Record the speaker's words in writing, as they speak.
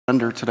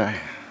surrender today.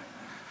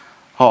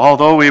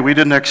 Although we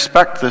didn't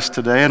expect this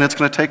today, and it's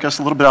going to take us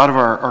a little bit out of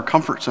our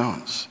comfort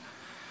zones.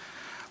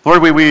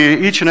 Lord,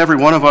 we each and every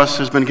one of us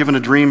has been given a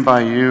dream by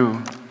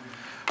you.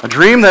 A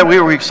dream that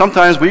we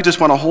sometimes we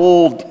just want to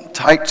hold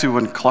tight to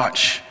and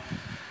clutch.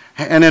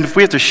 And if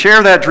we have to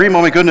share that dream,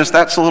 oh my goodness,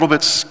 that's a little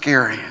bit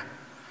scary.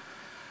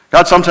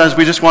 God, sometimes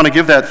we just want to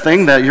give that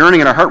thing, that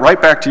yearning in our heart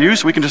right back to you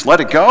so we can just let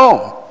it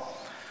go.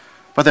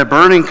 But that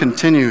burning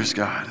continues,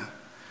 God.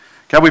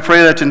 God, we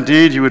pray that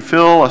indeed you would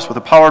fill us with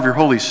the power of your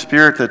Holy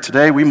Spirit, that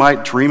today we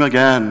might dream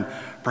again,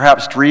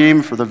 perhaps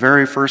dream for the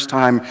very first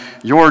time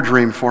your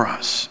dream for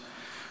us.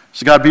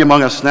 So God, be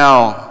among us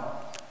now,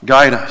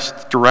 guide us,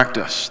 direct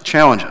us,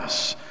 challenge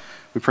us.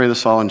 We pray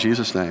this all in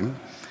Jesus' name.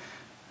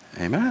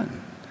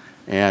 Amen.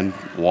 And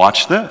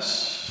watch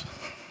this.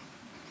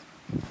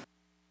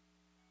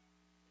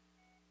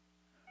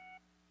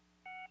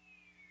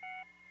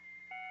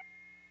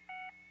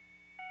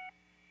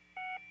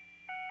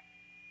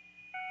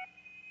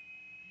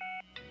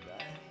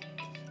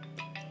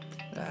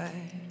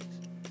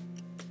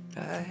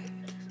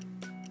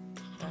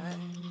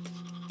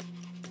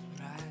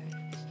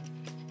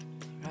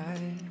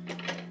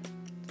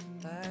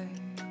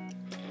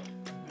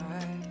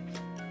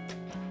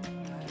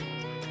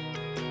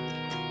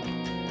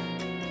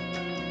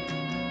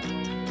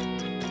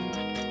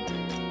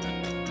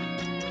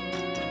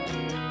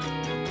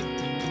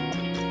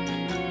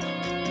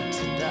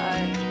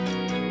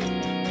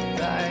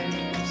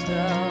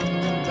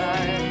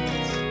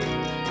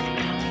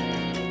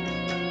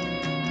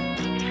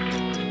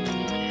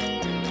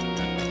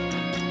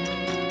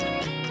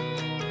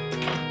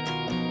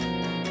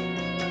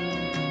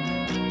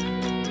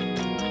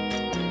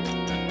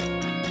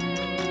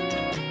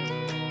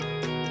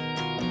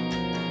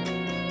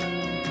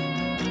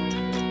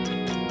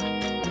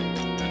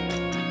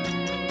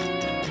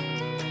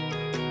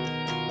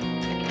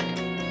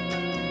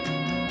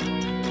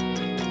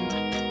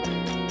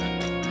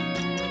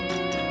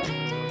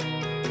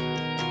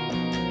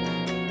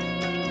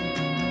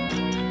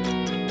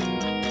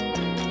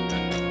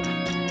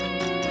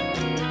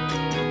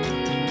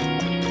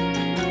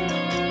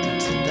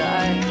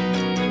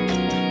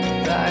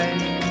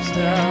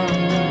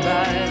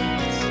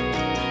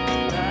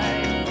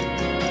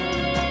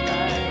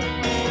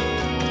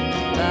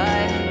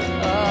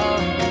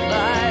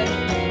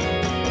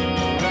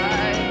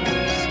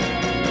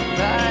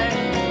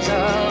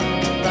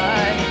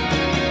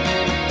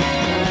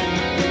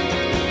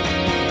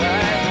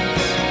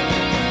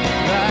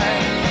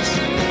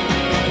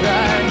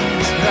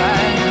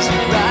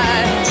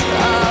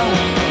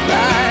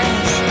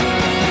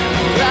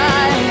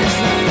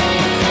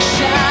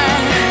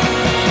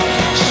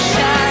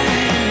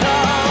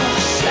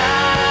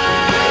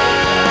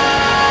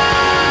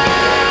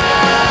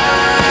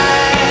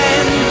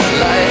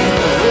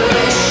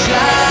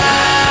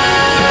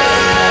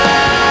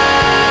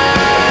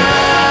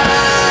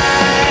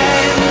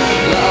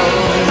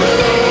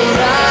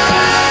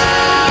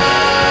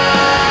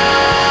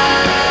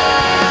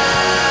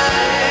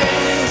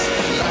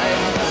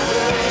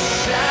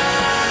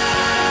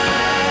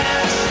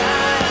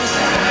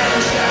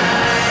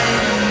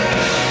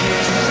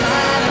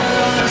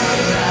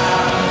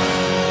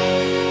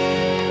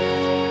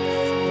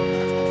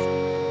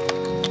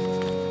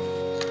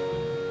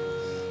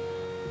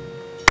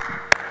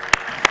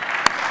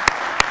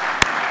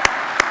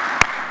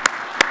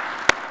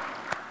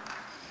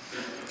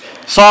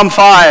 Psalm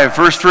 5,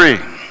 verse 3.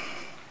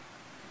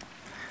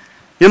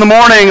 In the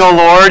morning, O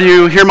Lord,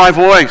 you hear my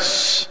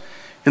voice.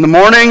 In the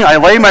morning, I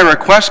lay my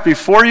request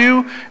before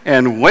you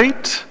and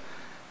wait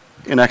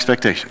in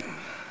expectation.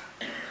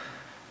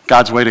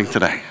 God's waiting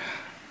today.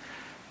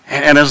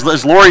 And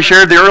as Lori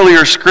shared the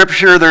earlier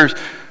scripture, there's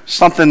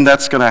something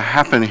that's going to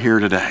happen here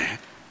today.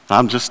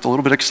 I'm just a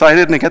little bit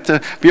excited and I get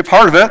to be a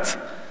part of it.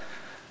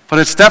 But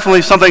it's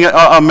definitely something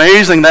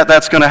amazing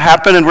that's going to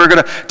happen, and we're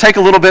going to take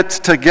a little bit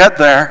to get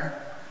there.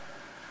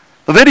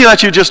 The video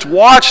that you just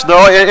watched,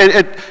 though,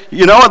 it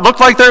looked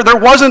like there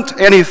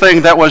wasn't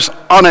anything that was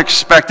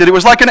unexpected. It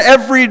was like an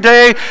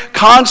everyday,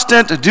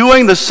 constant,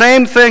 doing the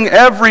same thing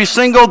every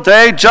single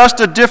day, just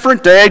a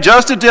different day,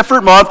 just a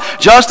different month,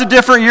 just a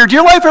different year. Do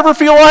your life ever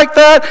feel like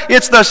that?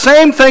 It's the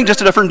same thing, just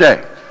a different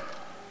day.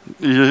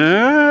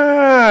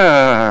 Yeah.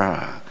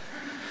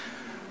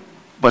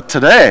 But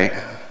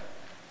today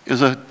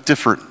is a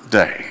different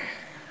day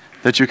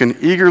that you can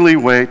eagerly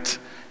wait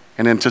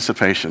in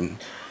anticipation.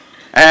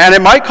 And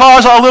it might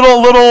cause a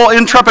little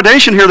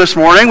intrepidation here this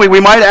morning. We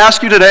might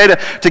ask you today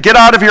to get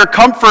out of your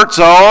comfort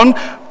zone.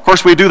 Of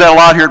course, we do that a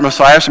lot here at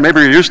Messiah, so maybe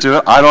you're used to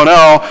it. I don't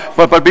know.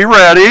 But be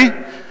ready.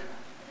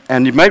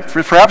 And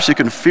perhaps you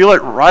can feel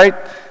it right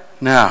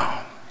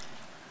now.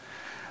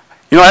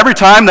 You know, every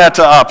time that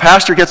a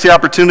pastor gets the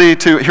opportunity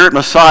to hear at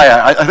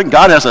Messiah, I think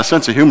God has a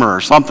sense of humor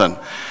or something.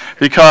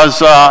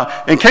 Because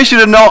in case you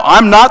didn't know,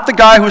 I'm not the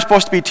guy who's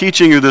supposed to be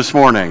teaching you this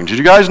morning. Did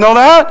you guys know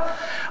that?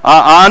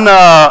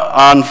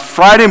 On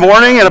Friday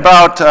morning at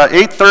about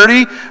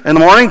 8:30 in the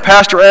morning,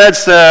 Pastor Ed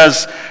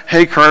says,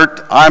 "Hey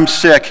Kurt, I'm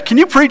sick. Can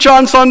you preach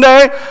on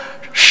Sunday?"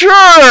 Sure.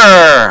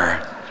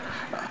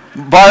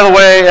 By the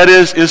way, Ed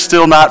is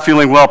still not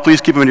feeling well. Please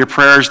keep him in your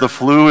prayers. The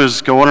flu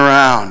is going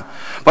around.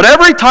 But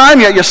every time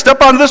you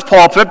step onto this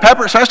pulpit,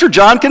 Pastor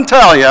John can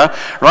tell you,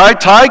 right?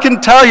 Ty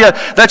can tell you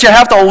that you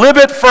have to live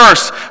it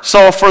first.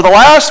 So for the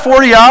last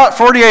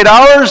 48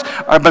 hours,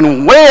 I've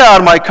been way out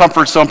of my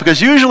comfort zone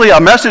because usually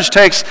a message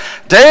takes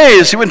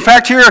days. In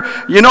fact, here,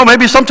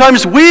 maybe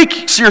sometimes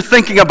weeks you're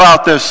thinking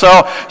about this.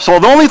 So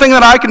the only thing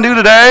that I can do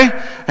today,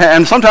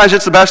 and sometimes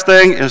it's the best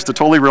thing, is to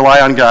totally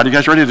rely on God. You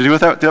guys ready to do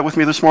that with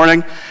me this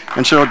morning?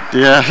 And so,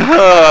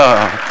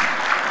 yeah.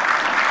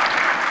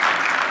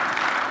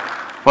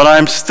 But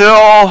I'm still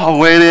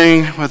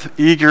awaiting with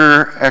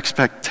eager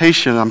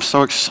expectation. I'm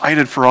so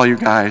excited for all you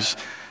guys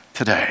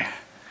today.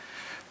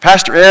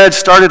 Pastor Ed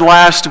started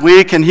last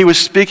week, and he was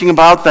speaking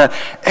about that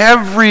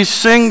every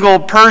single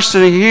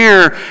person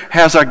here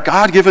has a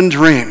God-given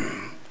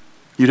dream.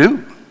 You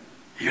do?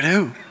 You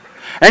do.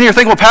 And you're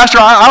thinking, well, Pastor,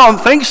 I don't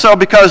think so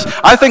because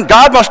I think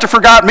God must have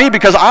forgot me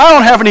because I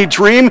don't have any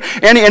dream,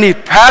 any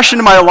passion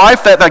in my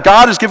life that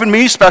God has given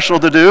me special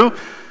to do.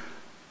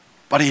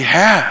 But he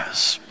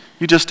has.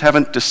 You just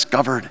haven't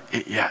discovered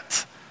it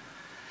yet.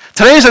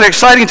 Today's an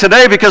exciting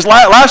day because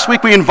last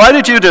week we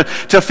invited you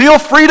to feel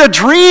free to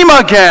dream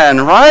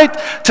again, right?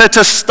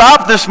 To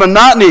stop this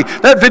monotony.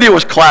 That video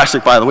was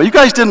classic, by the way. You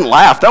guys didn't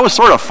laugh. That was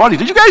sort of funny.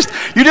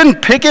 You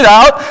didn't pick it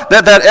out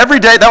that every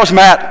day, that was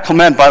Matt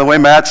Clement, by the way.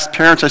 Matt's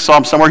parents, I saw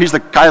him somewhere. He's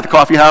the guy at the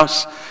coffee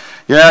house.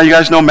 Yeah, you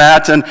guys know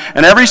Matt, and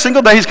every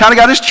single day he's kind of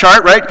got his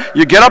chart, right?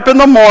 You get up in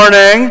the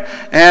morning,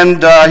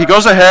 and he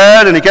goes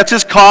ahead, and he gets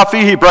his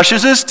coffee, he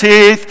brushes his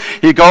teeth,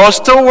 he goes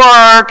to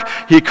work,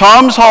 he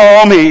comes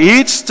home, he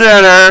eats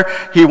dinner,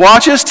 he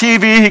watches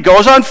TV, he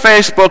goes on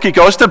Facebook, he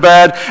goes to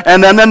bed,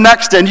 and then the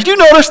next day, did you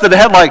notice that it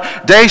had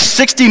like day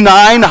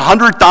 69,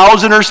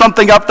 100,000 or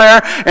something up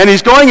there? And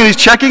he's going and he's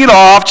checking it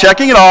off. Your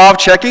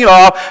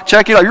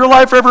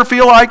life ever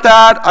feel like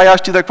that? I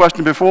asked you that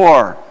question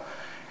before.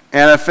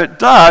 And if it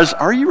does,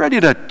 are you ready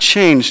to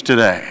change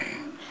today?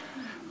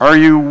 Are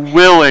you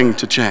willing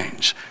to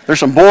change? There's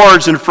some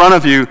boards in front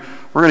of you.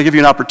 We're going to give you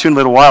an opportunity in a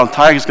little while, and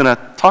Ty is going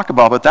to talk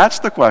about it, but that's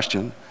the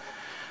question.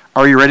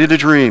 Are you ready to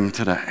dream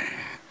today?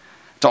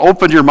 To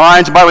open your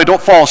minds. And by the way,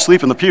 don't fall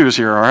asleep in the pews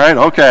here, all right?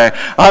 Okay.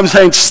 I'm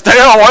saying stay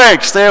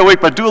awake,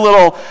 but do a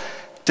little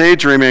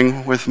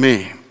daydreaming with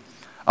me.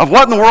 Of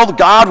what in the world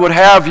God would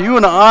have you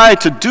and I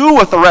to do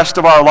with the rest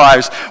of our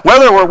lives.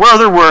 Whether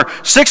we're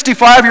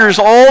 65 years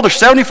old or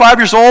 75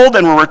 years old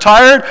and we're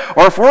retired,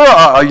 or if we're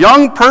a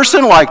young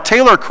person like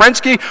Taylor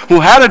Krensky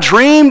who had a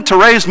dream to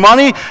raise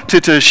money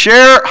to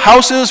share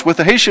houses with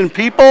the Haitian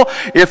people.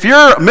 If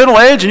you're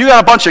middle-aged and you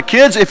got a bunch of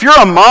kids, if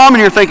you're a mom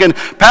and you're thinking,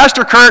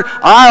 Pastor Kurt,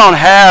 I don't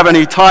have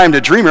any time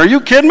to dream. Are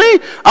you kidding me?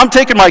 I'm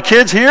taking my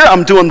kids here,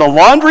 I'm doing the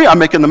laundry, I'm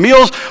making the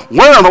meals.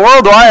 Where in the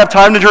world do I have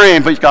time to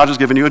dream? But God has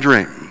given you a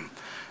dream.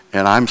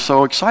 And I'm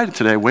so excited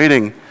today,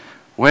 waiting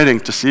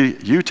to see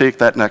you take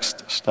that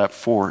next step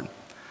forward.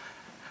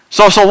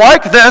 So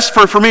like this,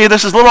 for me,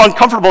 this is a little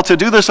uncomfortable to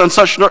do this on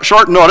such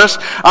short notice.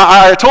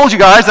 I told you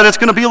guys that it's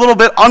going to be a little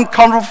bit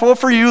uncomfortable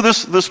for you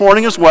this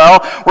morning as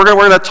well. We're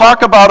going to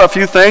talk about a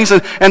few things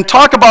and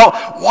talk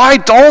about why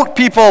don't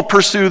people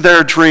pursue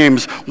their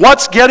dreams?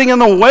 What's getting in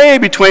the way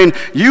between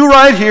you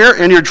right here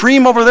and your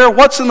dream over there?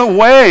 What's in the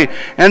way?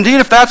 And indeed,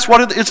 if that's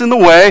what is in the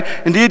way,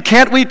 indeed,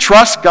 can't we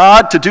trust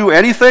God to do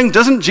anything?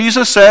 Doesn't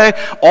Jesus say,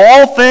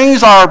 all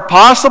things are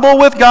possible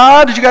with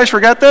God? Did you guys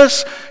forget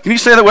this? Can you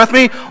say that with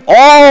me?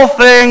 All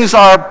things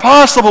are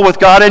possible with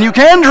God, and you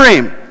can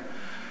dream.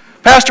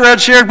 Pastor Ed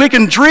shared, we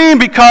can dream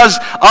because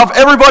of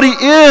everybody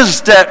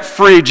is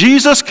debt-free.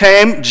 Jesus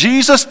came,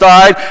 Jesus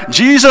died,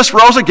 Jesus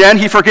rose again.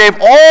 He forgave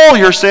all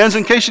your sins,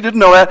 in case you didn't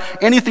know that,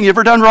 anything you've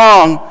ever done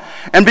wrong.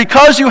 And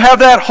because you have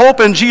that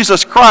hope in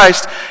Jesus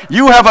Christ,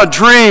 you have a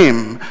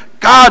dream,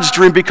 God's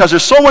dream, because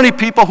there's so many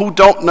people who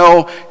don't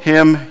know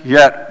him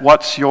yet.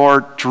 What's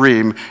your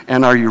dream?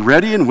 And are you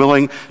ready and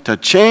willing to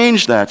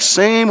change that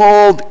same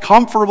old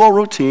comfortable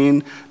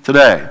routine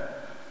today?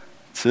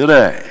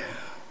 Today.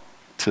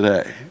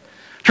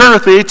 Turn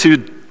with me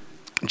to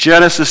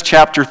Genesis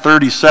chapter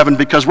 37,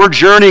 because we're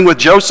journeying with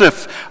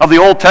Joseph of the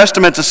Old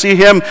Testament to see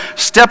him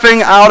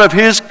stepping out of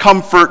his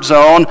comfort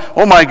zone.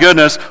 Oh my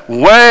goodness,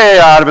 way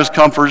out of his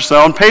comfort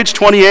zone. Page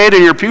 28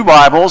 in your pew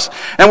Bibles.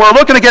 And we're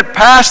looking to get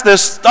past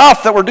this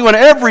stuff that we're doing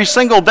every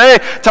single day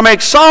to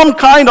make some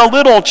kind of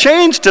little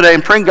change today.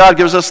 And praying God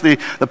gives us the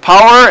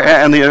power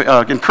and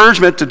the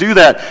encouragement to do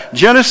that.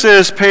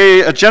 Genesis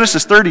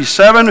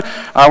 37,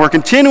 we're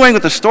continuing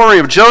with the story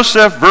of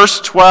Joseph, verse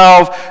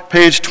 12,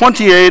 page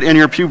 28 in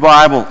your pew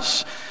Bibles.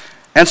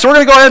 And so we're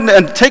going to go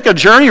ahead and take a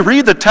journey,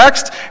 read the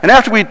text, and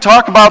after we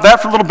talk about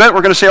that for a little bit,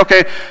 we're going to say,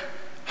 okay,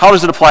 how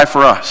does it apply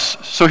for us?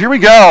 So here we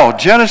go.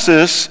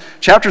 Genesis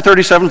chapter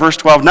 37, verse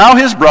 12. Now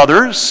his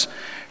brothers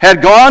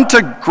had gone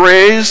to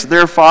graze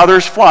their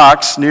father's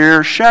flocks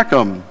near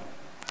Shechem.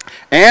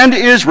 And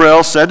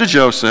Israel said to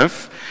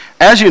Joseph,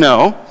 as you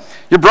know,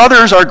 your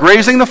brothers are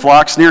grazing the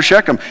flocks near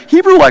Shechem.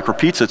 Hebrew like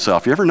repeats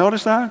itself. You ever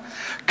notice that?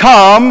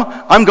 Come,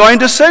 I'm going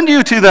to send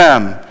you to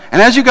them.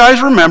 And as you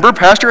guys remember,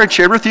 Pastor had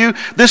shared with you,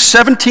 this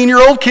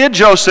 17-year-old kid,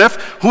 Joseph,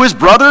 who his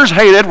brothers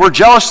hated, were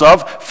jealous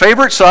of,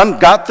 favorite son,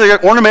 got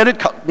the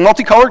ornamented,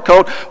 multicolored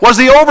coat, was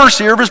the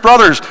overseer of his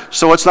brothers.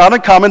 So it's not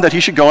uncommon that he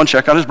should go and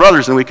check on his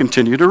brothers. And we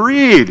continue to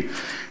read.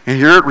 And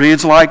here it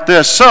reads like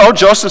this. So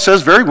Joseph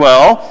says, very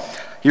well.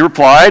 He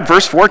replied,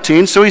 verse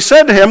 14, so he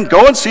said to him,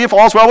 go and see if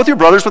all's well with your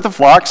brothers with the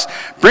flocks.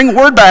 Bring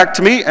word back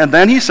to me. And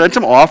then he sent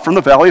him off from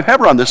the valley of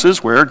Hebron. This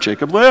is where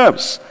Jacob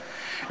lives.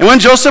 And when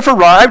Joseph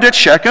arrived at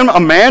Shechem, a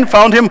man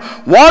found him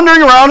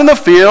wandering around in the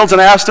fields and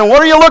asked him,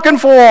 what are you looking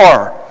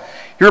for?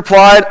 He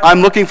replied,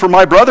 I'm looking for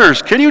my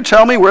brothers. Can you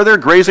tell me where they're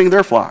grazing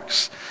their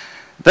flocks?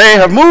 They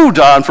have moved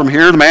on from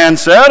here, the man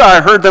said.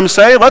 I heard them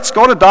say, let's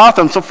go to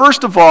Dothan. So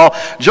first of all,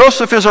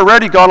 Joseph has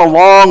already gone a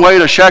long way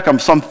to Shechem,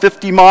 some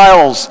 50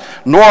 miles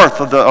north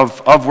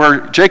of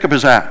where Jacob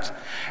is at.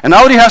 And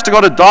now that he has to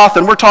go to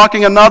Dothan, we're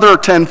talking another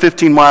 10,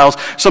 15 miles,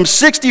 some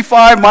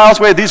 65 miles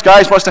away. These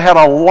guys must have had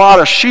a lot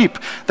of sheep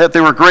that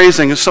they were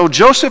grazing. So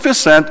Joseph is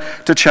sent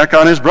to check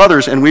on his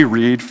brothers, and we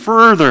read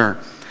further.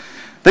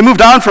 They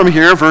moved on from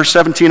here, verse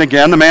 17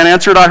 again. The man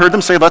answered, I heard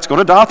them say, let's go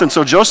to Dothan.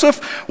 So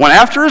Joseph went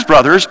after his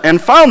brothers and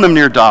found them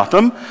near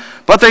Dothan.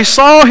 But they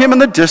saw him in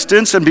the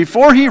distance, and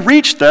before he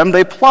reached them,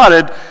 they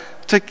plotted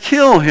to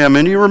kill him.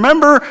 And you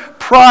remember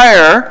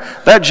prior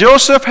that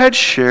Joseph had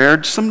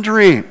shared some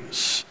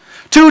dreams.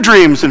 2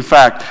 dreams, in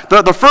fact.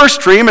 The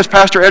first dream, as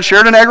Pastor Ed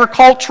shared, an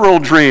agricultural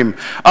dream.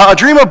 A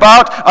dream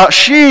about a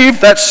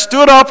sheaf that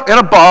stood up and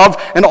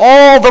above, and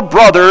all the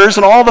brothers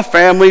and all the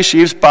family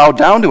sheaves bowed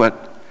down to it.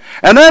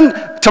 And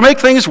then, to make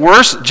things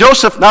worse,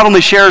 Joseph not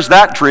only shares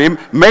that dream,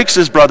 makes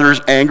his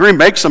brothers angry,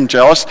 makes them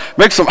jealous,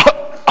 makes them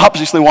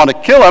obviously want to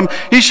kill him.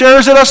 He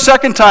shares it a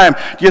second time.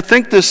 Do you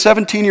think this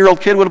 17-year-old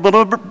kid would have been a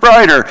little bit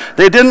brighter?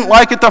 They didn't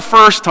like it the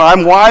first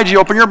time. Why did you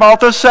open your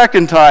mouth the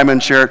second time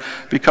and share it?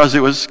 Because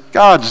it was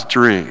God's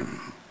dream.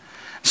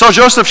 So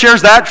Joseph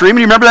shares that dream, and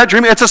you remember that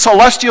dream? It's a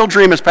celestial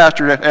dream, as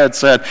Pastor Ed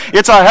said.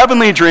 It's a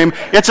heavenly dream.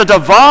 It's a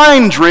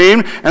divine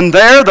dream, and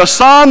there the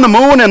sun, the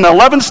moon, and the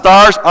 11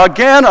 stars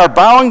again are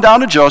bowing down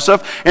to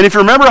Joseph. And if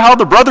you remember how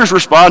the brothers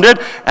responded,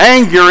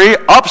 angry,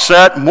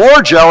 upset,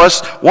 more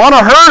jealous, want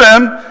to hurt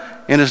him,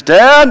 and his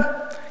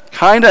dad,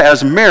 kind of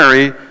as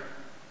Mary,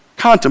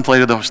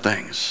 contemplated those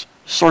things,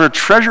 sort of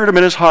treasured them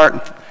in his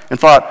heart and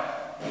thought,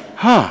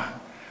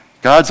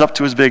 God's up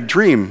to his big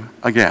dream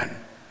again.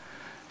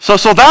 So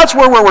that's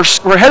where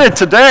we're headed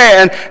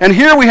today, and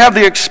here we have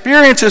the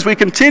experience as we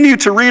continue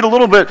to read a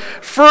little bit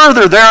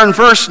further there in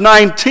verse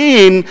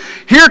 19.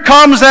 Here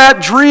comes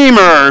that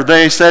dreamer,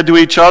 they said to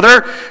each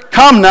other.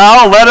 Come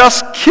now, let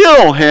us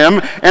kill him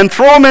and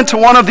throw him into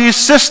one of these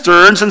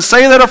cisterns and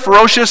say that a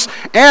ferocious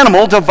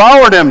animal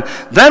devoured him.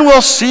 Then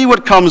we'll see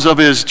what comes of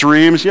his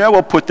dreams. Yeah,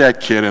 we'll put that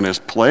kid in his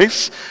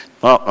place.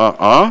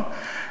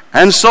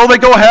 And so they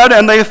go ahead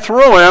and they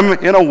throw him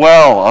in a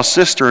well, a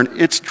cistern.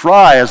 It's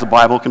dry, as the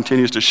Bible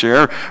continues to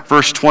share.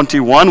 Verse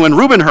 21, when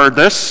Reuben heard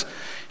this,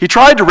 he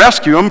tried to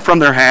rescue him from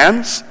their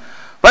hands.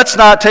 Let's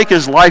not take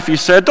his life, he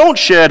said. Don't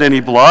shed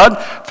any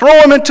blood. Throw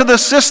him into the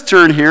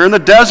cistern here in the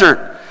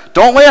desert.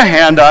 Don't lay a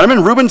hand on him.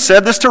 And Reuben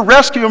said this to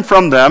rescue him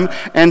from them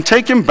and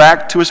take him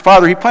back to his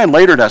father. He planned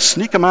later to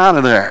sneak him out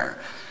of there.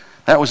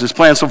 That was his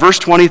plan. So verse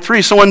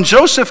 23, so when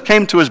Joseph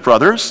came to his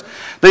brothers,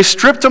 they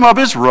stripped him of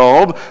his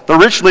robe, the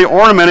richly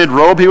ornamented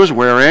robe he was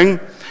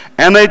wearing,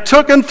 and they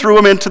took and threw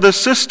him into the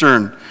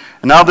cistern.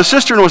 And now the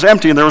cistern was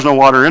empty and there was no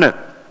water in it.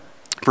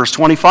 Verse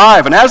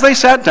 25, and as they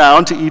sat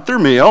down to eat their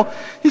meal,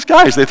 these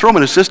guys, they throw him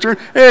in a cistern.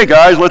 Hey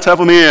guys, let's have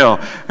a meal.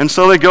 And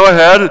so they go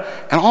ahead,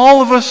 and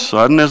all of a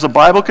sudden, as the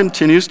Bible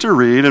continues to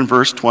read in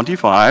verse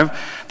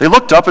 25, they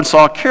looked up and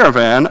saw a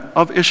caravan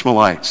of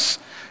Ishmaelites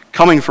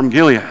coming from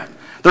Gilead.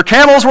 Their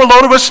camels were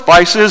loaded with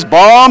spices,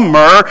 balm,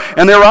 myrrh,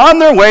 and they were on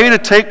their way to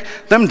take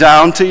them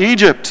down to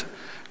Egypt.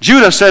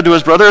 Judah said to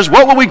his brothers,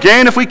 what will we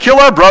gain if we kill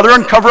our brother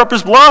and cover up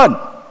his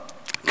blood?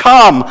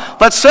 Come,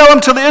 let's sell him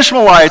to the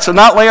Ishmaelites and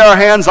not lay our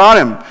hands on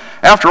him.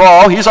 After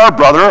all, he's our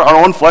brother, our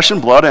own flesh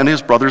and blood, and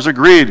his brothers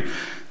agreed.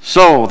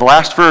 So, the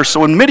last verse, so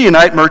when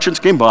Midianite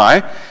merchants came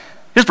by,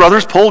 his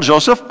brothers pulled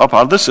Joseph up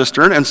out of the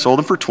cistern and sold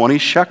him for 20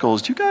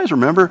 shekels. Do you guys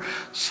remember?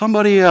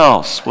 Somebody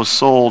else was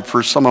sold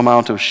for some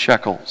amount of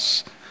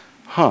shekels.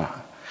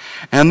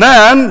 And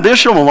then the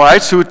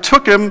Ishmaelites who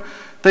took him,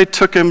 they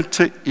took him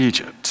to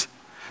Egypt.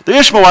 The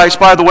Ishmaelites,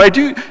 by the way,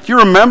 do you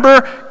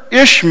remember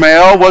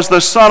Ishmael was the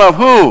son of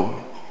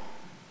who?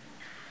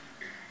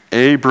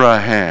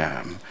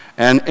 Abraham.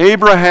 And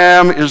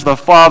Abraham is the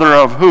father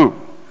of who?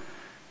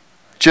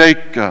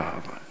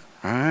 Jacob.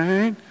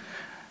 Right?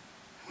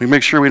 We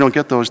make sure we don't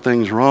get those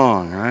things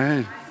wrong,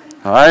 right?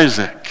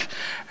 Isaac.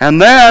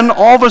 And then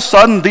all of a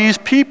sudden these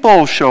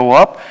people show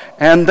up,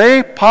 and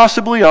they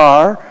possibly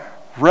are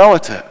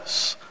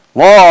relatives,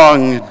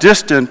 long,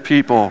 distant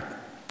people.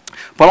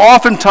 But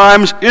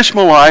oftentimes,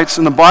 Ishmaelites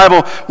in the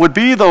Bible would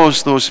be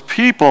those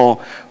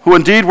people who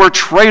indeed were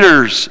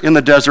traders in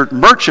the desert,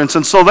 merchants.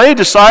 And so they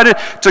decided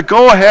to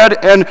go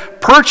ahead and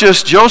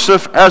purchase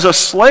Joseph as a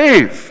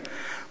slave.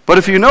 But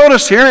if you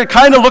notice here, it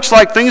kind of looks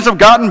like things have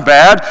gotten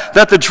bad,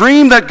 that the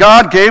dream that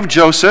God gave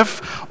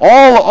Joseph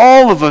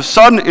all of a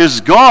sudden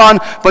is gone,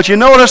 but you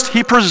noticed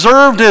he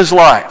preserved his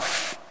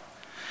life.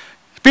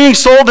 Being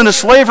sold into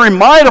slavery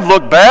might have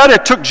looked bad.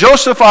 It took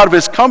Joseph out of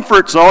his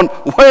comfort zone,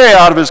 way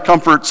out of his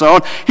comfort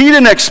zone. He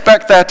didn't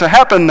expect that to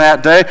happen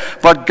that day,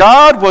 but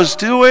God was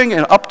doing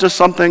and up to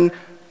something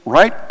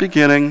right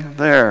beginning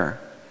there.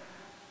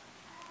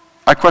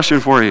 I question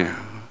for you.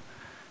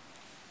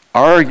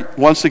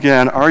 Once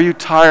again, are you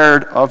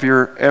tired of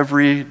your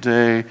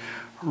everyday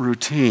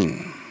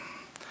routine?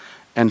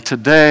 And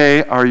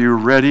today, are you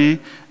ready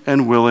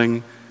and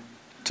willing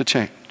to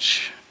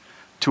change?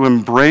 To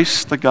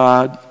embrace the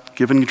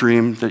God-given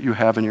dream that you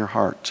have in your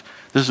heart?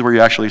 This is where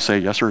you actually say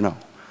yes or no.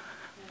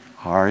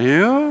 Are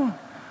you?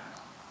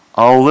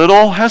 A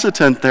little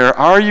hesitant there.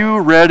 Are you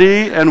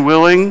ready and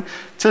willing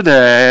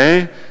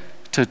today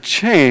to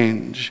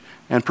change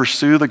and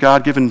pursue the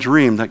God-given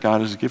dream that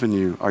God has given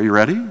you? Are you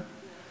ready?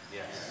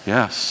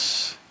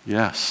 Yes.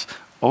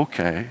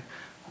 Okay,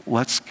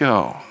 let's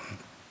go.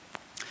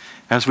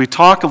 As we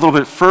talk a little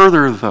bit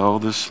further, though,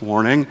 this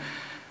morning,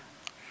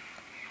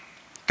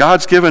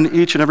 God's given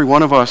each and every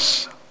one of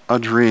us a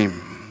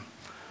dream.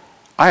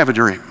 I have a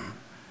dream.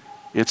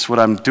 It's what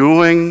I'm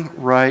doing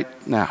right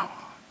now.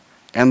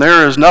 And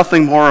there is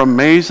nothing more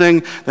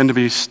amazing than to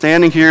be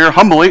standing here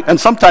humbly and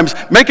sometimes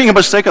making a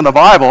mistake in the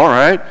Bible,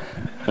 right?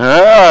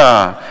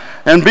 Yeah.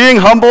 And being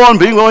humble and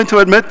being willing to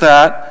admit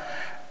that.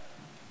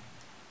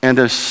 And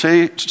to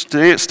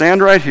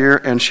stand right here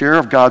and share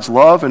of God's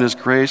love and His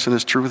grace and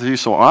His truth with you.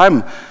 So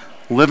I'm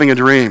living a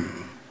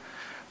dream.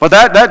 But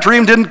that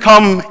dream didn't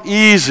come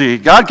easy.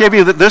 God gave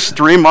me this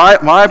dream,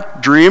 my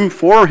dream,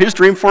 His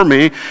dream for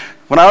me.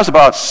 When I was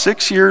about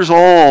 6 years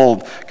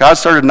old, God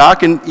started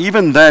knocking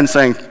even then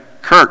saying,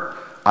 Kurt,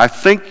 I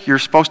think you're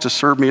supposed to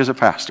serve me as a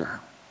pastor.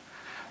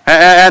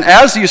 And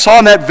as you saw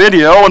in that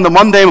video in the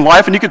mundane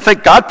life, and you could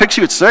think, God picks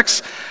you at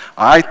 6?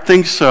 I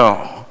think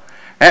so.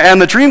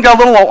 And the dream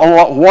got a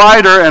little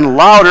wider and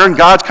louder, and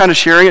God's kind of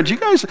sharing it. Any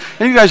of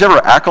you guys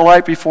ever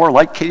acolyte before?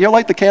 You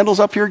light the candles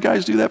up here?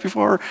 Guys do that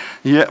before?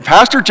 Yeah.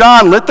 Pastor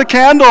John lit the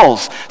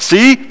candles.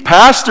 See?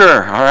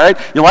 Pastor, all right?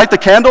 You light the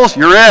candles,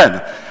 you're in.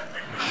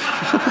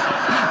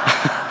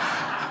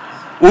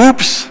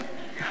 Oops.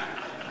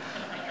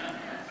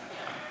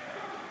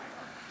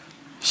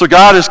 So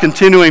God is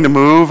continuing to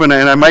move, and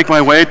I make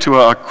my way to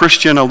a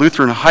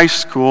Lutheran high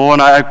school,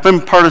 and I've been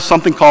part of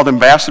something called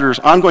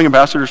Ongoing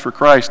Ambassadors for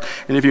Christ.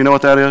 Any of you know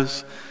what that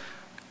is?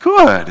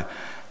 Good.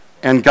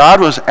 And God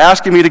was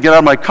asking me to get out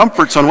of my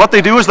comfort zone. What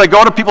they do is they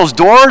go to people's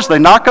doors, they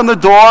knock on the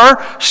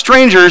door,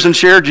 strangers, and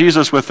share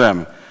Jesus with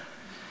them.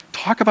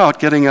 Talk about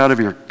getting out of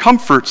your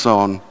comfort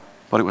zone,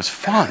 but it was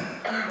fun.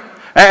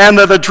 And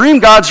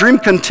God's dream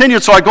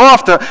continued. So I go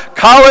off to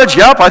college.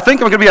 Yep, I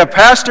think I'm going to be a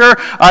pastor.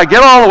 I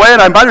get all the way,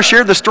 and I might have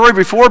shared this story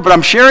before, but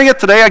I'm sharing it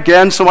today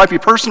again, so it might be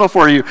personal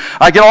for you.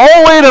 I get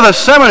all the way to the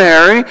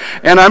seminary,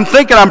 and I'm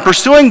thinking I'm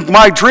pursuing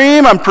my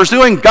dream. I'm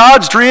pursuing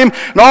God's dream,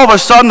 and all of a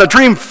sudden the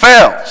dream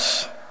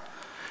fails.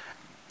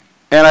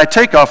 And I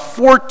take a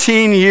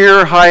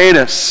 14-year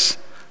hiatus.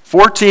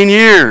 14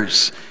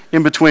 years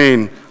in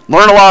between.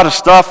 Learn a lot of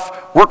stuff.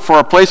 Work for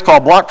a place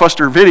called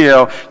Blockbuster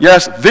Video.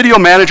 Yes, video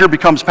manager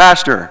becomes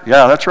pastor.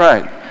 Yeah, that's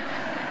right.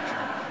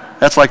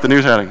 That's like the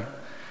news heading.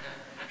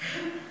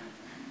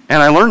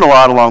 And I learned a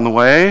lot along the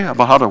way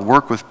about how to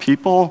work with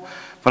people,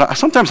 but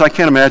sometimes I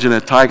can't imagine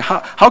it, Ty.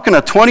 How can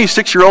a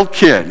 26-year-old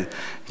kid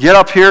get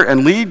up here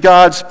and lead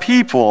God's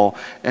people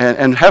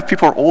and have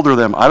people who are older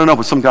than them? I don't know,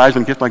 but some guy's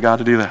been gifted by God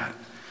to do that.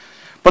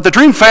 But the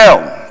dream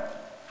failed,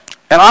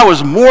 and I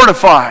was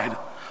mortified.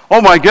 Oh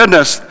my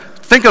goodness.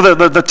 Think of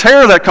the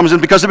terror that comes in,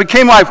 because it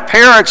became my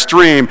parents'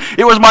 dream.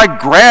 It was my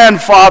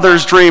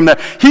grandfather's dream that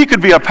he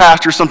could be a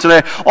pastor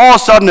someday. All of a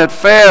sudden it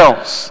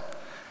fails.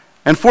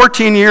 And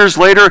 14 years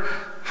later,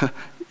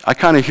 I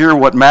kind of hear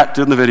what Matt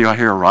did in the video. I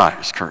hear,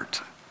 "Arise,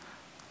 Kurt.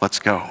 Let's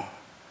go."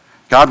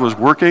 God was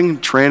working,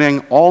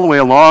 training all the way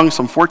along.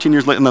 Some 14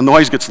 years later, and the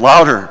noise gets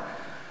louder.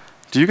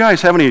 Do you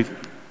guys have any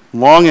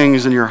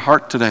longings in your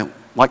heart today,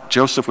 like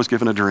Joseph was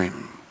given a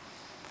dream?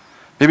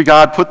 Maybe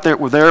God put there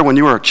when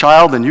you were a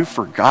child and you've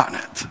forgotten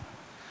it.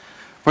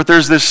 But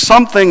there's this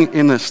something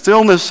in the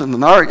stillness in the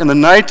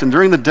night and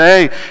during the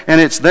day,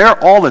 and it's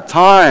there all the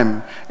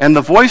time. And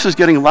the voice is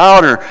getting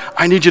louder.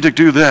 I need you to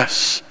do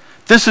this.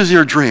 This is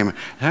your dream.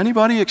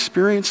 Anybody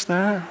experienced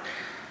that?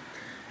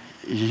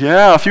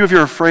 Yeah, a few of you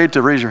are afraid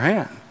to raise your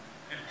hand.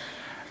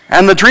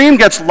 And the dream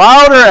gets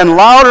louder and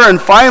louder,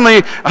 and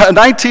finally,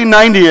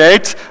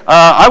 1998,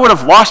 I would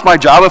have lost my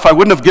job if I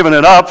wouldn't have given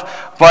it up.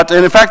 But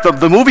in fact,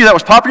 the movie that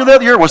was popular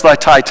that year was the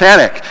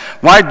Titanic.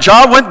 My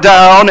job went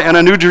down, and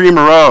a new dream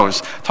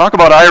arose. Talk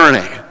about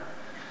irony.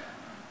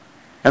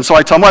 And so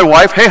I tell my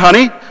wife, "Hey,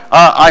 honey,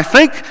 I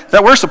think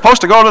that we're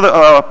supposed to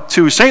go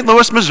to St.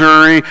 Louis,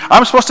 Missouri.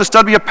 I'm supposed to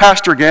study to be a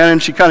pastor again."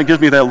 And she kind of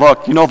gives me that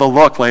look. You know the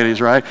look,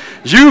 ladies, right?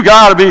 You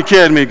got to be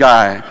kidding me,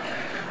 guy.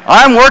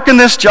 I'm working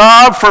this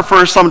job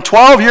for some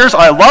 12 years.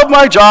 I love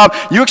my job.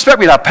 You expect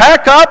me to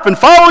pack up and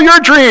follow your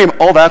dream?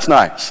 Oh, that's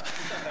nice.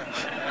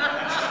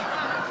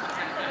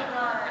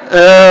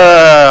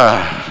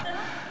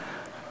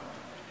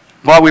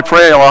 But we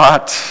pray a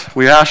lot.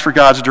 We ask for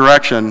God's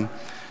direction.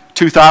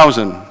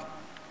 2000.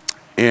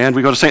 And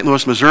we go to St.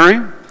 Louis, Missouri.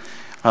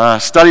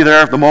 Study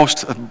there, the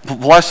most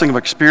blessing of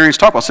experience.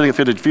 Talk about sitting at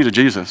the feet of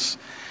Jesus.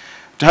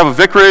 To have a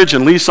vicarage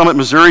in Lee Summit,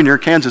 Missouri, near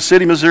Kansas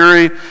City,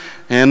 Missouri.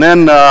 And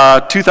then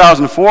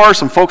 2004,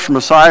 some folks from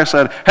Messiah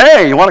said,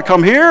 hey, you want to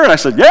come here? And I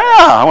said, yeah,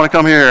 I want to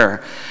come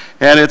here.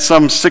 And it's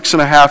some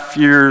 6.5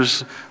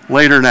 years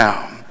later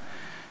now.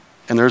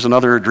 And there's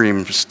another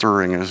dream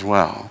stirring as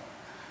well.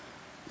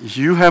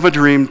 You have a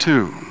dream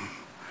too.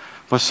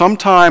 But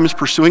sometimes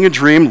pursuing a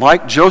dream,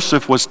 like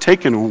Joseph, was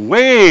taken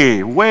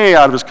way, way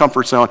out of his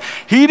comfort zone.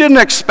 He didn't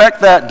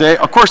expect that day.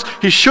 Of course,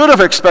 he should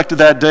have expected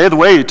that day the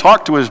way he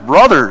talked to his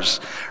brothers,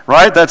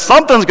 right? That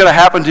something's going to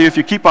happen to you if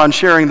you keep on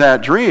sharing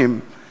that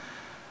dream.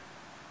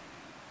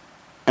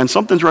 And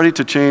something's ready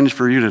to change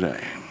for you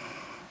today.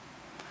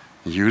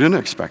 You didn't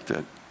expect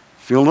it.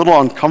 Feel a little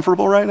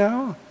uncomfortable right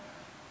now?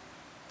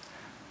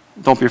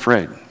 Don't be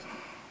afraid.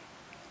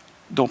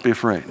 Don't be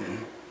afraid.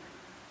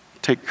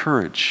 Take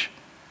courage.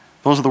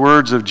 Those are the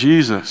words of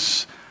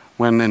Jesus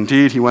when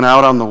indeed he went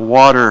out on the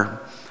water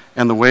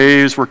and the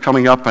waves were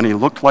coming up and he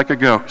looked like a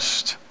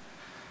ghost.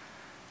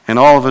 And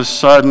all of a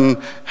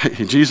sudden,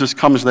 Jesus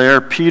comes there,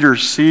 Peter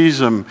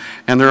sees him,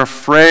 and they're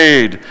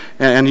afraid.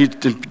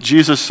 And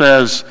Jesus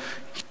says,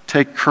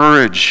 take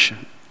courage,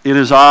 it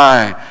is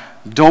I,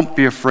 don't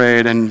be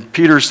afraid. And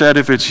Peter said,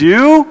 if it's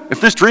you,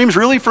 if this dream's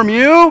really from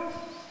you,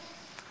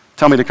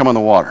 tell me to come on the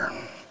water.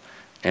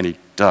 And he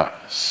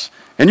does.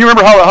 And you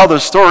remember how the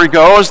story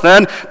goes.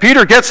 Then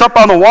Peter gets up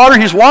on the water.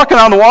 He's walking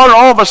on the water.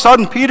 All of a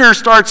sudden, Peter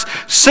starts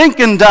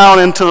sinking down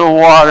into the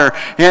water.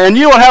 And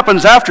you know what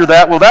happens after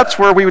that? Well, that's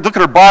where we would look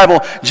at our Bible.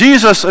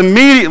 Jesus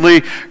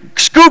immediately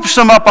scoops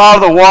him up out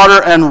of the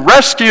water and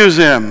rescues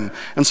him.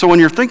 And so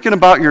when you're thinking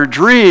about your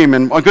dream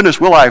and, oh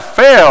goodness, will I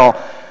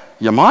fail?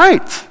 You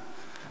might.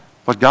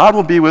 But God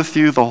will be with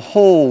you the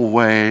whole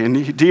way. And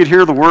indeed,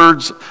 hear the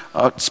words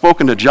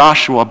spoken to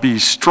Joshua, be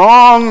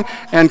strong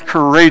and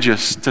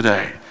courageous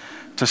today.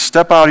 To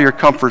step out of your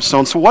comfort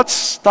zone. So what's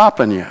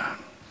stopping you?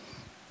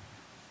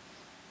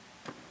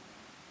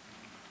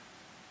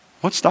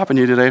 What's stopping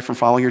you today from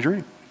following your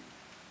dream?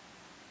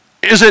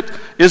 Is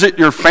it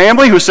your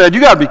family who said,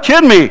 you got to be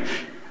kidding me.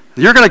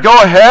 You're going to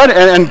go ahead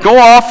and go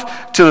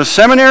off to the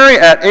seminary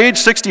at age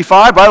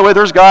 65. By the way,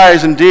 there's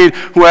guys indeed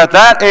who at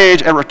that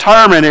age, at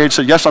retirement age,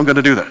 said, yes, I'm going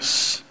to do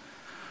this.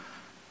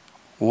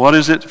 What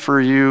is it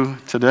for you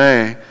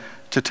today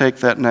to take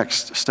that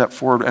next step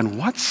forward? And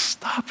what's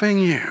stopping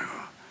you?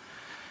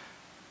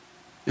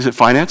 Is it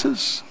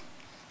finances?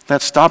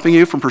 That's stopping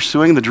you from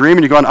pursuing the dream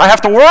and you're going, I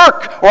have to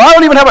work, or I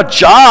don't even have a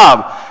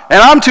job,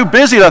 and I'm too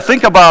busy to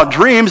think about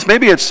dreams.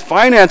 Maybe it's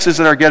finances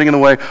that are getting in the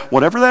way.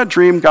 Whatever that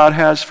dream God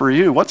has for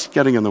you, what's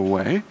getting in the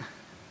way?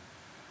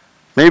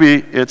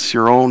 Maybe it's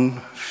your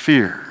own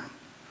fear.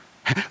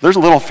 There's a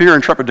little fear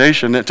and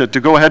trepidation to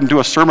go ahead and do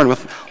a sermon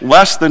with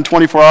less than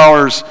 24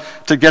 hours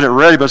to get it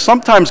ready, but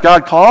sometimes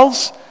God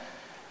calls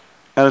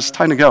and it's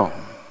time to go.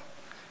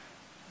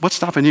 What's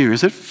stopping you?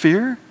 Is it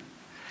fear?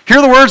 Hear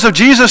the words of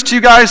Jesus to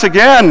you guys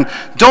again.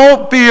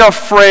 Don't be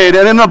afraid.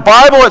 And in the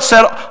Bible it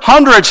said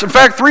hundreds, in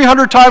fact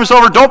 300 times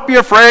over, don't be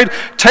afraid.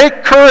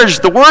 Take courage.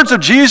 The words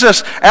of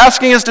Jesus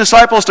asking his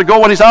disciples to go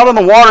when he's out on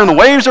the water and the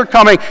waves are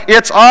coming.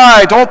 It's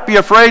I. Don't be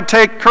afraid.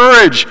 Take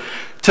courage.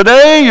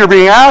 Today you're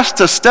being asked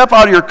to step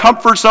out of your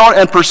comfort zone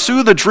and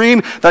pursue the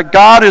dream that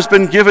God has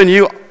been given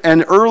you.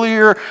 And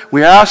earlier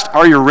we asked,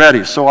 are you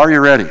ready? So are you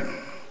ready?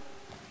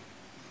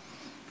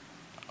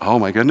 Oh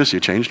my goodness, you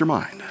changed your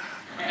mind.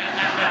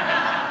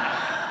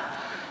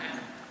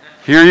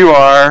 Here you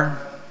are.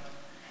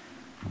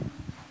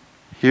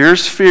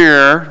 Here's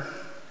fear.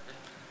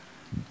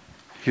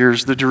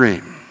 Here's the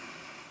dream.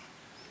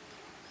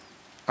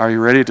 Are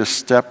you ready to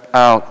step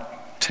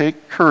out?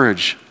 Take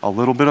courage, a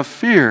little bit of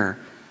fear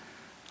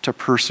to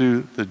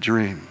pursue the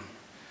dream.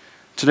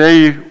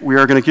 Today, we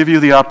are going to give you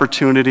the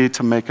opportunity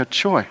to make a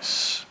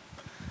choice.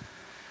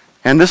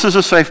 And this is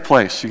a safe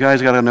place. You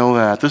guys got to know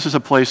that. This is a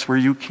place where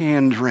you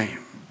can dream.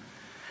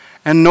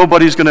 And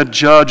nobody's going to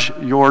judge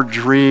your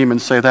dream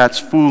and say that's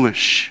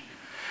foolish.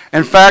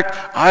 In fact,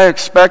 I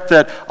expect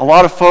that a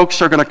lot of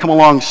folks are going to come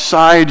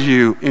alongside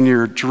you in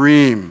your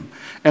dream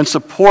and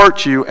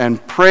support you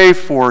and pray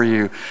for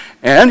you.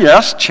 And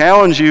yes,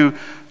 challenge you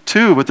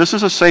too, but this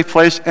is a safe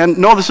place. And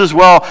know this as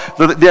well,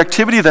 the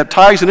activity that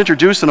Ty's going to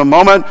introduce in a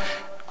moment,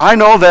 I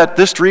know that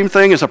this dream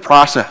thing is a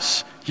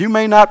process. You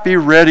may not be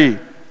ready.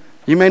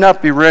 You may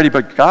not be ready,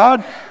 but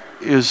God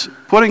is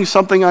putting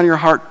something on your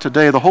heart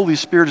today. The Holy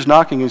Spirit is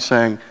knocking and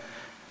saying,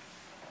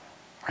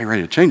 are you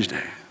ready to change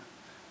today?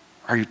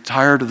 Are you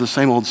tired of the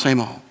same old, same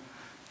old?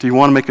 Do you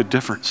want to make a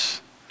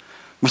difference?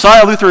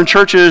 Messiah Lutheran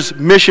Church's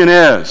mission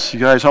is, you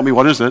guys help me,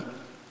 what is it?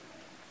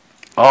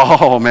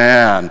 Oh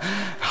man.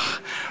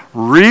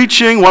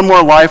 Reaching one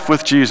more life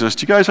with Jesus.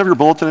 Do you guys have your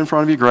bulletin in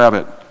front of you? Grab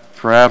it.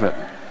 Grab it.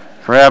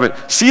 Grab it.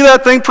 See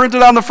that thing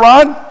printed on the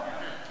front?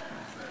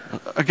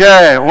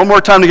 Okay, one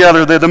more time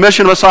together. The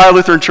mission of Messiah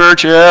Lutheran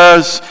Church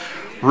is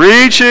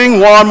Reaching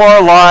one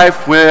more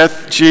life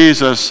with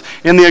Jesus.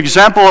 In the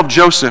example of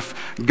Joseph,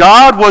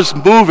 God was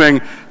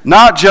moving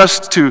not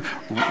just to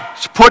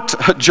put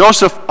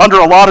Joseph under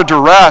a lot of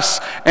duress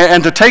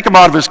and to take him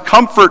out of his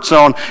comfort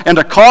zone and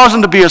to cause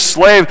him to be a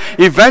slave.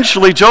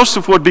 Eventually,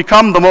 Joseph would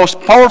become the most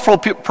powerful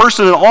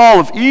person in all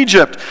of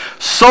Egypt.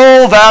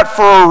 Sold that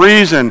for a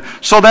reason,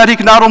 so that he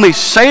could not only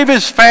save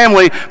his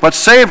family, but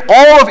save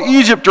all of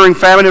Egypt during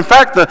famine. In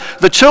fact,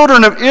 the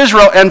children of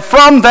Israel, and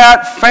from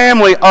that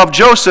family of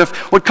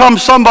Joseph would come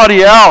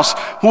somebody else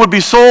who would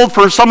be sold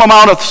for some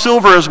amount of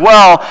silver as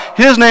well.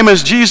 His name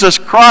is Jesus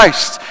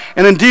Christ.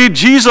 And indeed,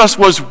 Jesus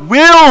was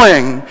willing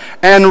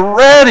and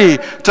ready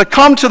to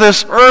come to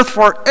this earth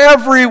for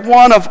every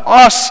one of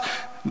us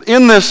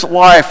in this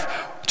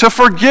life, to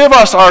forgive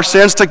us our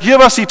sins, to give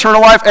us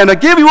eternal life, and to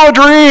give you a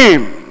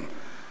dream.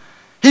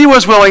 He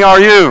was willing, are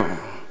you?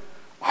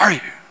 Are you?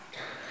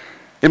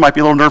 It might be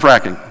a little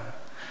nerve-wracking.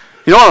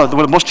 You know, one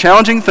of the most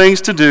challenging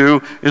things to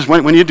do is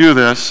when you do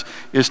this,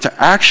 is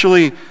to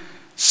actually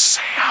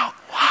say out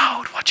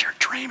loud what your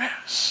dream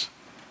is.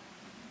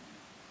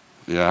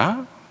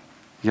 Yeah?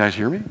 You guys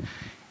hear me?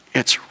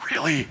 It's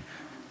really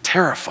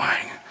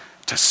terrifying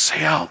to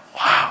say out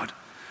loud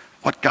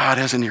what God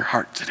has in your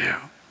heart to do.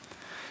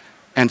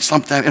 And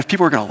sometimes, if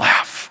people are going to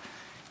laugh,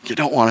 you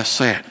don't want to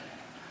say it.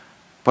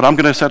 But I'm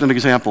going to set an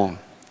example.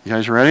 You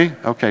guys ready?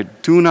 Okay,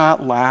 do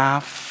not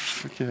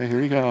laugh. Okay, here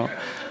you go.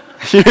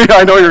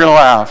 I know you're going to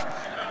laugh.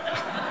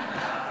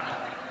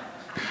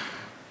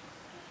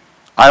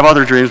 I have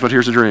other dreams, but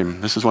here's a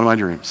dream. This is one of my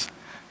dreams.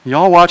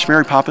 Y'all watch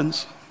Mary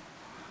Poppins?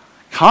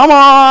 Come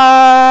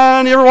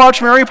on! You ever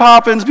watch Mary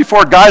Poppins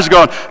before? Guys are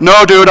going,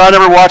 no, dude, I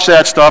never watch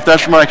that stuff.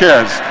 That's for my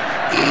kids.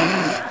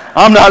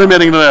 I'm not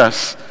admitting to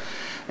this.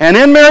 And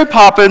in Mary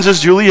Poppins is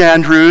Julie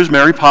Andrews,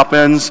 Mary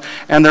Poppins,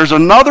 and there's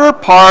another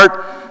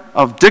part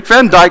of Dick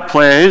Van Dyke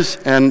plays,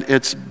 and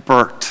it's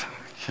Bert.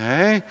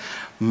 Okay?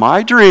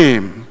 My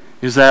dream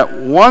is that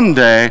one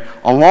day,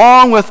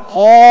 along with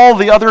all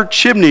the other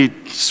chimney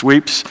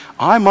sweeps,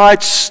 I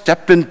might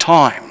step in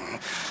time.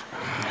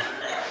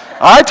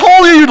 I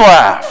told you you'd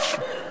laugh.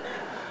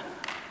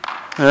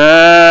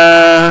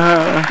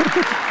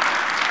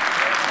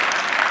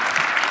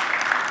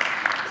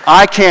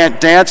 I can't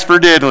dance for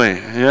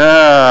diddly.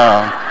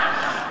 Yeah.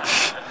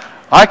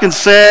 I can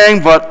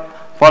sing, but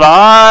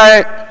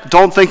I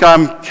don't think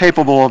I'm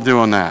capable of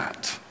doing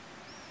that.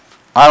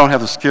 I don't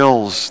have the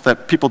skills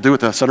that people do at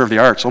the Center of the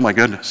Arts. Oh my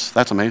goodness,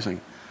 that's amazing.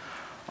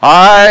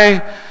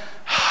 I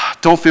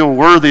don't feel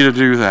worthy to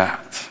do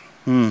that.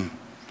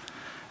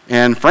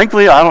 And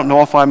frankly, I don't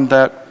know if I'm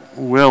that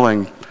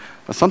willing.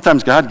 But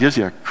sometimes God gives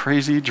you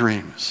crazy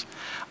dreams.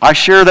 I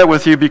share that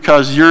with you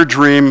because your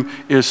dream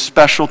is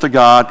special to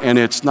God and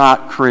it's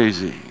not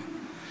crazy.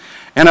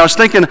 And I was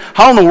thinking,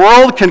 how in the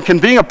world can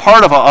being a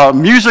part of a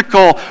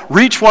musical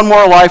Reach One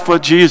More Life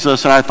with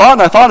Jesus? And I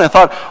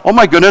thought, oh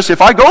my goodness,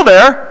 if I go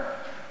there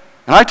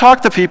and I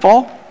talk to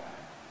people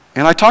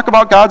and I talk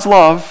about God's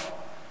love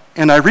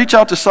and I reach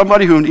out to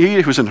somebody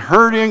who's in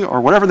hurting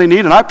or whatever they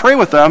need and I pray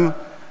with them,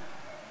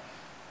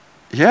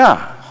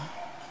 yeah,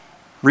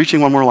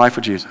 reaching one more life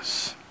with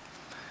Jesus.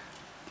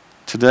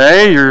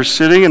 Today, you're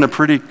sitting in a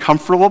pretty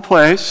comfortable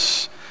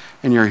place,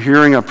 and you're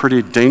hearing a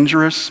pretty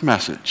dangerous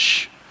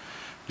message.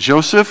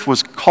 Joseph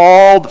was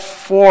called,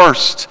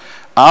 forced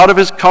out of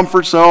his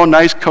comfort zone,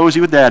 nice,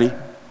 cozy with daddy,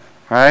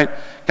 right?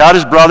 Got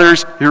his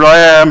brothers, here I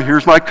am,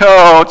 here's my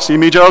coat, see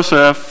me,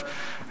 Joseph,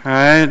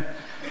 right?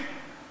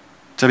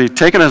 To be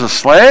taken as a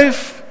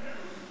slave,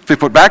 to be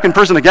put back in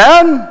prison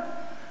again,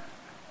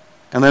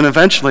 and then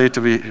eventually to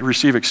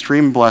receive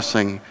extreme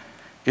blessing.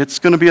 It's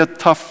going to be a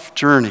tough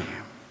journey.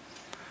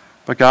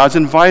 But God's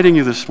inviting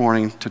you this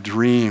morning to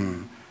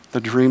dream the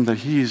dream that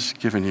He's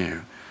given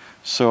you.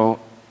 So,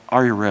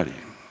 are you ready?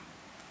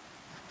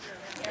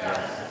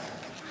 Yes.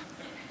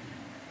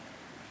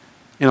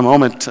 In a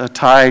moment,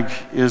 Tig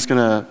is going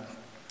to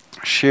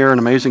share an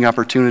amazing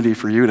opportunity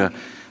for you to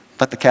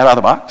let the cat out of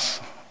the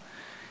box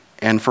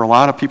and for a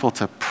lot of people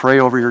to pray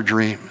over your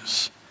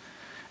dreams.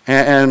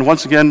 And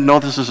once again, know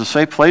this is a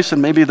safe place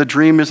and maybe the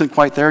dream isn't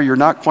quite there. You're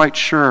not quite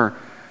sure.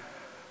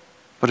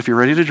 But if you're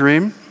ready to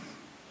dream,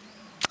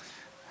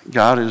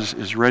 God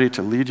is ready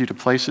to lead you to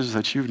places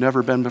that you've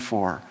never been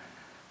before,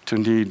 to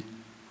indeed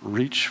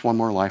reach one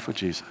more life with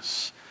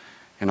Jesus.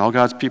 And all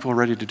God's people are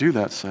ready to do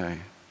that, say,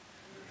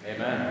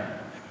 Amen.